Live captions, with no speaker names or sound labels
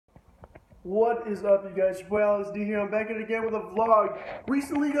What is up, you guys? Well, Alex D here. I'm back at it again with a vlog.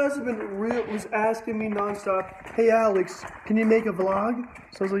 Recently, you guys have been was asking me nonstop, "Hey Alex, can you make a vlog?"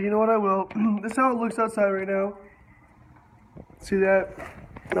 So I was like, you know what, I will. This is how it looks outside right now. See that?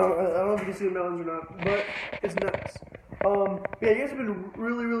 No, I don't know if you can see the mountains or not, but it's nuts. Yeah, you guys have been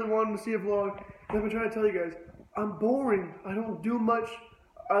really wanting to see a vlog. And I've been trying to tell you guys, I'm boring. I don't do much.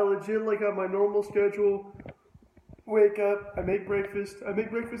 I legit have my normal schedule. Wake up, I make breakfast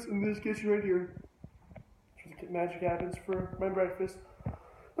in this kitchen right here. Magic happens for my breakfast.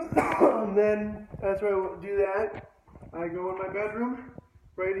 And then, after I do that, I go in my bedroom,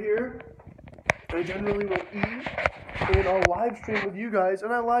 right here. I generally will eat, and I'll live stream with you guys,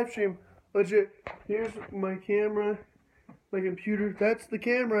 and I live stream, legit. Here's my camera, my computer. That's the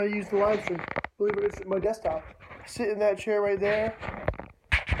camera I use to live stream. Believe it, it's my desktop. Sit in that chair right there.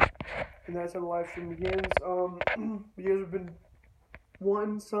 And that's how the live stream begins. You guys have been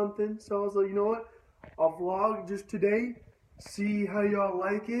wanting something, so I was like, you know what? I'll vlog just today, see how y'all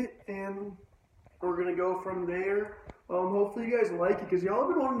like it, and we're gonna go from there. Hopefully you guys like it, because y'all have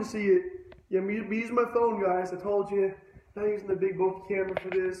been wanting to see it. Yeah, I'm using my phone, guys. I told you, not using the big bulky camera for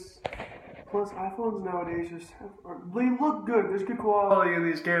this. Plus, iPhones nowadays they look good. There's good quality in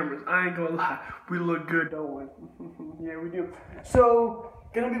these cameras. I ain't gonna lie, we look good, don't we? Yeah, we do. So,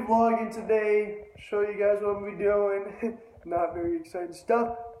 gonna be vlogging today. Show you guys what I'm gonna be doing. Not very exciting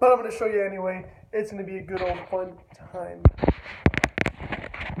stuff, but I'm gonna show you anyway. It's gonna be a good old fun time.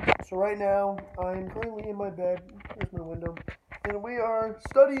 So right now, I'm currently in my bed. There's my window, and we are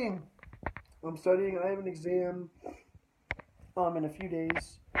studying. I'm studying. I have an exam in a few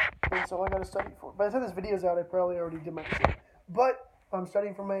days, and so I gotta study for it. By the time this video's out, I probably already did my exam. But I'm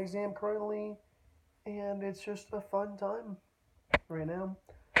studying for my exam currently, and it's just a fun time right now.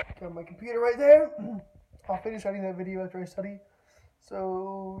 Got my computer right there. I'll finish editing that video after I study.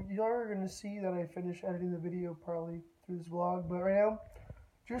 So you are gonna see that I finish editing the video probably through this vlog. But right now,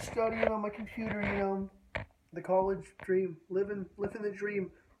 just studying on my computer. You know, the college dream, living the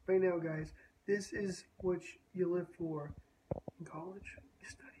dream right now, guys. This is what you live for. In college, you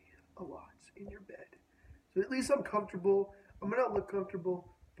study a lot in your bed. So at least I'm comfortable. I may not look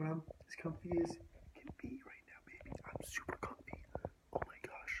comfortable, but I'm as comfy as can be right now, baby. I'm super comfy. Oh my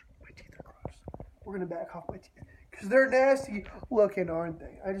gosh, my teeth are gross. We're gonna back off my teeth because they're nasty looking, aren't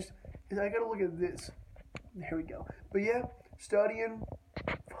they? I gotta look at this. There we go. But yeah, studying,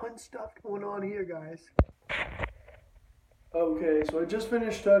 fun stuff going on here, guys. Okay, so I just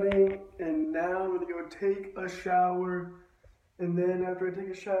finished studying, and now I'm gonna go take a shower. And then after I take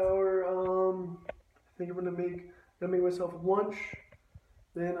a shower, I think I'm gonna make myself lunch.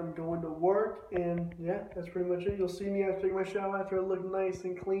 Then I'm going to work, and yeah, that's pretty much it. You'll see me after taking my shower, after I look nice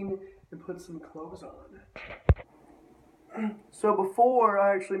and clean and put some clothes on. So before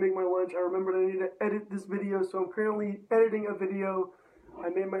I actually make my lunch, I remembered I need to edit this video, so I'm currently editing a video. I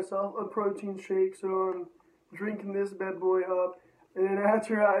made myself a protein shake, so I'm drinking this bad boy up. And then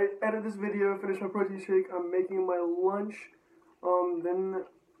after I edit this video, finish my protein shake, I'm making my lunch. Then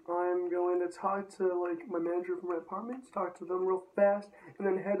I'm going to talk to my manager from my apartment, talk to them real fast, and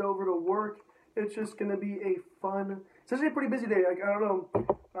then head over to work. It's just gonna be a fun, it's actually a pretty busy day. I don't know,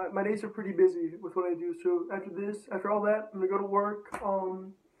 my days are pretty busy with what I do. So after all that, I'm gonna go to work.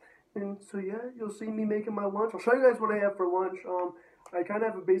 And so yeah, you'll see me making my lunch. I'll show you guys what I have for lunch. I kind of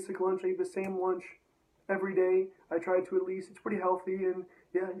have a basic lunch. I eat the same lunch every day. I try to at least. It's pretty healthy, and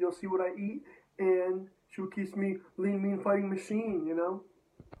yeah, you'll see what I eat. And she keeps me lean, mean, fighting machine, you know?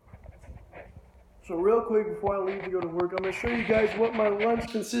 So real quick before I leave to go to work, I'm going to show you guys what my lunch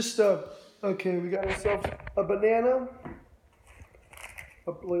consists of. Okay, we got ourselves a banana,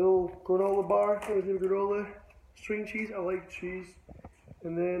 a little granola bar, granola, string cheese, I like cheese,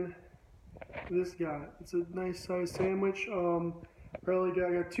 and then this guy. It's a nice size sandwich. I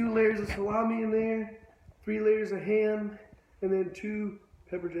got 2 layers of salami in there, 3 layers of ham, and then 2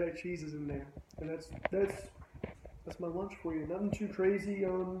 pepper jack cheeses in there. And that's my lunch for you. Nothing too crazy.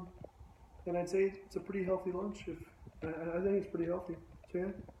 And I'd say it's a pretty healthy lunch. I think it's pretty healthy. So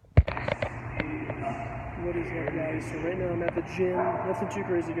yeah. What is that, guys? So right now I'm at the gym. Nothing too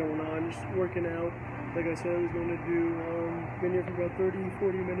crazy going on. Just working out. Like I said, I was going to do. Been here for about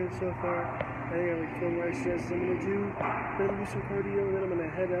 30-40 minutes so far. I think I have 4 more exercises I'm gonna do. Then do some cardio. And then I'm gonna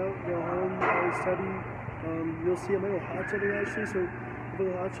head out, go home, probably study. You'll see I'm gonna go hot tubbing actually. So. A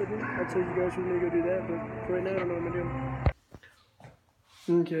little hot tubbing. I'll tell you guys when we go do that, but for right now I don't know what I'm gonna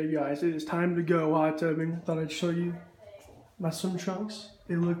do. Okay guys, it is time to go hot tubbing. I thought I'd show you my swim trunks.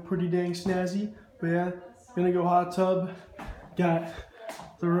 They look pretty dang snazzy. But yeah, gonna go hot tub. Got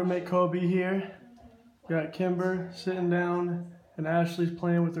the roommate Kobe here. Got Kimber sitting down, and Ashley's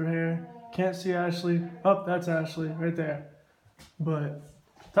playing with her hair. Can't see Ashley. Oh, that's Ashley right there. But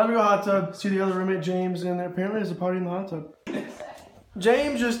time to go hot tub. See the other roommate James, and apparently there's a party in the hot tub.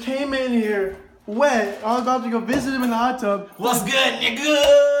 James just came in here wet. I was about to go visit him in the hot tub. What's good, nigga?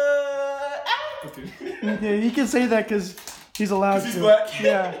 Okay, he can say that because he's allowed He's to. black.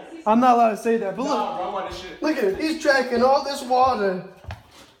 Yeah, I'm not allowed to say that. But look, Nah, bro, I want this shit. look at it. He's tracking all this water.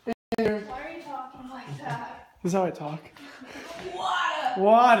 Why are you talking like that? This is how I talk. Water!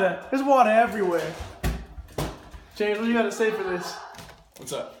 Water. There's water everywhere. James, what do you got to say for this?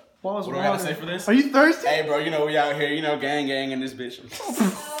 What's up? What do I gotta say for this? Are you thirsty? Hey, bro, you know we out here, you know, gang in this bitch.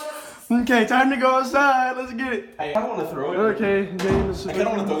 Okay, time to go outside. Let's get it. Hey, I don't want to throw it. Okay, James. I kind of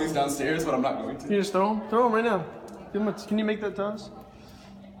want to throw these downstairs, but I'm not going to. You just throw them? Throw them right now. Give 'em can you make that toss?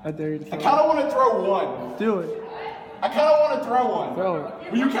 I dare you to throw I kind of want to throw one. Do it. I kind of want to throw one. Throw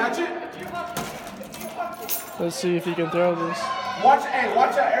it. Will you catch it? Let's see if you can throw this. Watch, hey,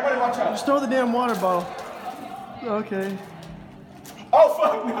 watch out. Everybody watch out. Just throw the damn water bottle. Okay. Oh,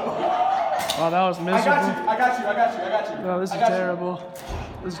 fuck no. Oh, that was miserable. I got you. No, this is terrible.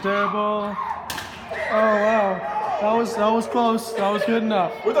 This is terrible. Oh, wow. That was close. That was good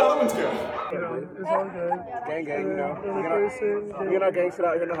enough. Where'd the other ones go? It's all good. Gang, you know. We We got our gang shit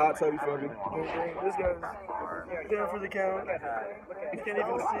out here in the hot tub, you feel me? This guy's down for the count. You can't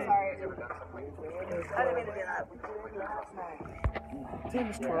even see. I didn't mean to do that. Team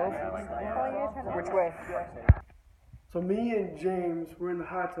is 12. Which way? So me and James were in the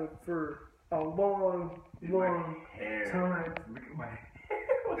hot tub for a long time. Look at my hair.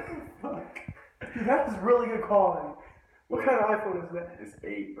 What the fuck? Dude, that is really good quality. What kind of iPhone is that? It's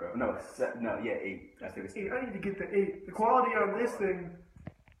 8, bro. No, 8. I think it's 8. I need to get the 8. The quality on this thing,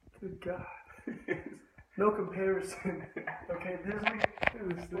 good God. No comparison. Okay, look at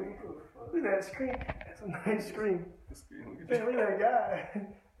this thing. Look at that screen. That's a nice screen. Hey, look at that guy.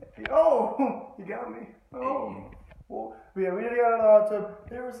 Oh, you got me. Oh. Well, yeah, we got out of the hot tub.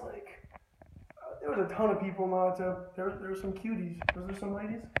 There was a ton of people in the hot tub. There were some cuties. Was there some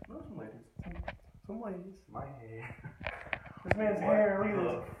ladies? There were some ladies. Some ladies. My hair. This man's hair, look at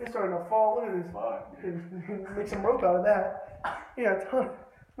this. It's starting to fall. Look at this. Fuck. Make some rope out of that. Yeah, a ton.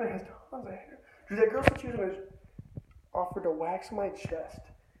 This man has tons of hair. Dude, that girl said she was gonna offer to wax my chest.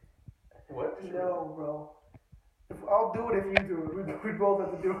 What? No, bro. I'll do it if you do it. We both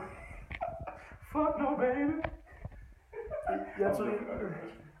have to do it. Fuck no, baby. That's what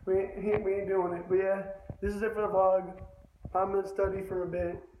we ain't doing it. But yeah, this is it for the vlog. I'm gonna study for a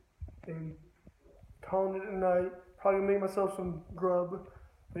bit and calling it a night. Probably gonna make myself some grub.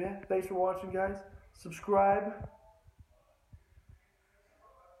 But yeah, thanks for watching, guys. Subscribe.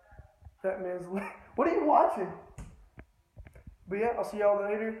 That man's what are you watching? But yeah, I'll see y'all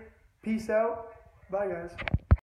later. Peace out. Bye, guys.